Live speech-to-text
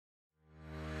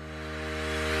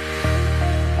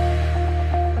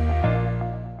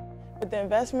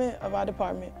investment of our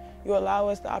department, you allow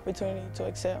us the opportunity to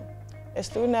excel. As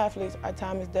student athletes, our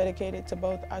time is dedicated to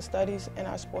both our studies and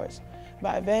our sports.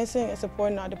 By advancing and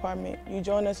supporting our department, you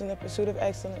join us in the pursuit of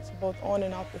excellence, both on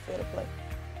and off the field of play.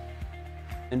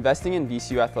 Investing in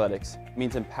VCU Athletics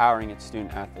means empowering its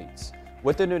student athletes.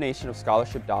 With the donation of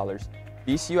scholarship dollars,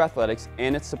 VCU Athletics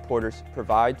and its supporters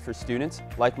provide for students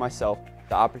like myself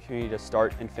the opportunity to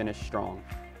start and finish strong.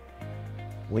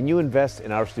 When you invest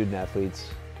in our student athletes,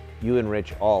 you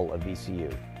enrich all of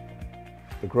VCU.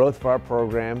 The growth of our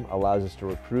program allows us to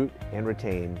recruit and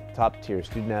retain top-tier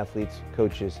student athletes,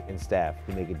 coaches, and staff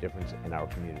who make a difference in our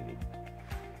community.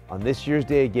 On this year's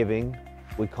Day of Giving,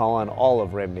 we call on all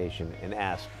of Ram Nation and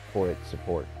ask for its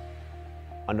support.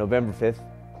 On November 5th,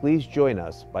 please join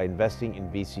us by investing in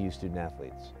VCU student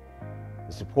athletes.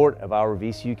 The support of our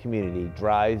VCU community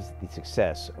drives the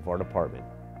success of our department.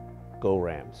 Go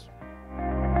Rams!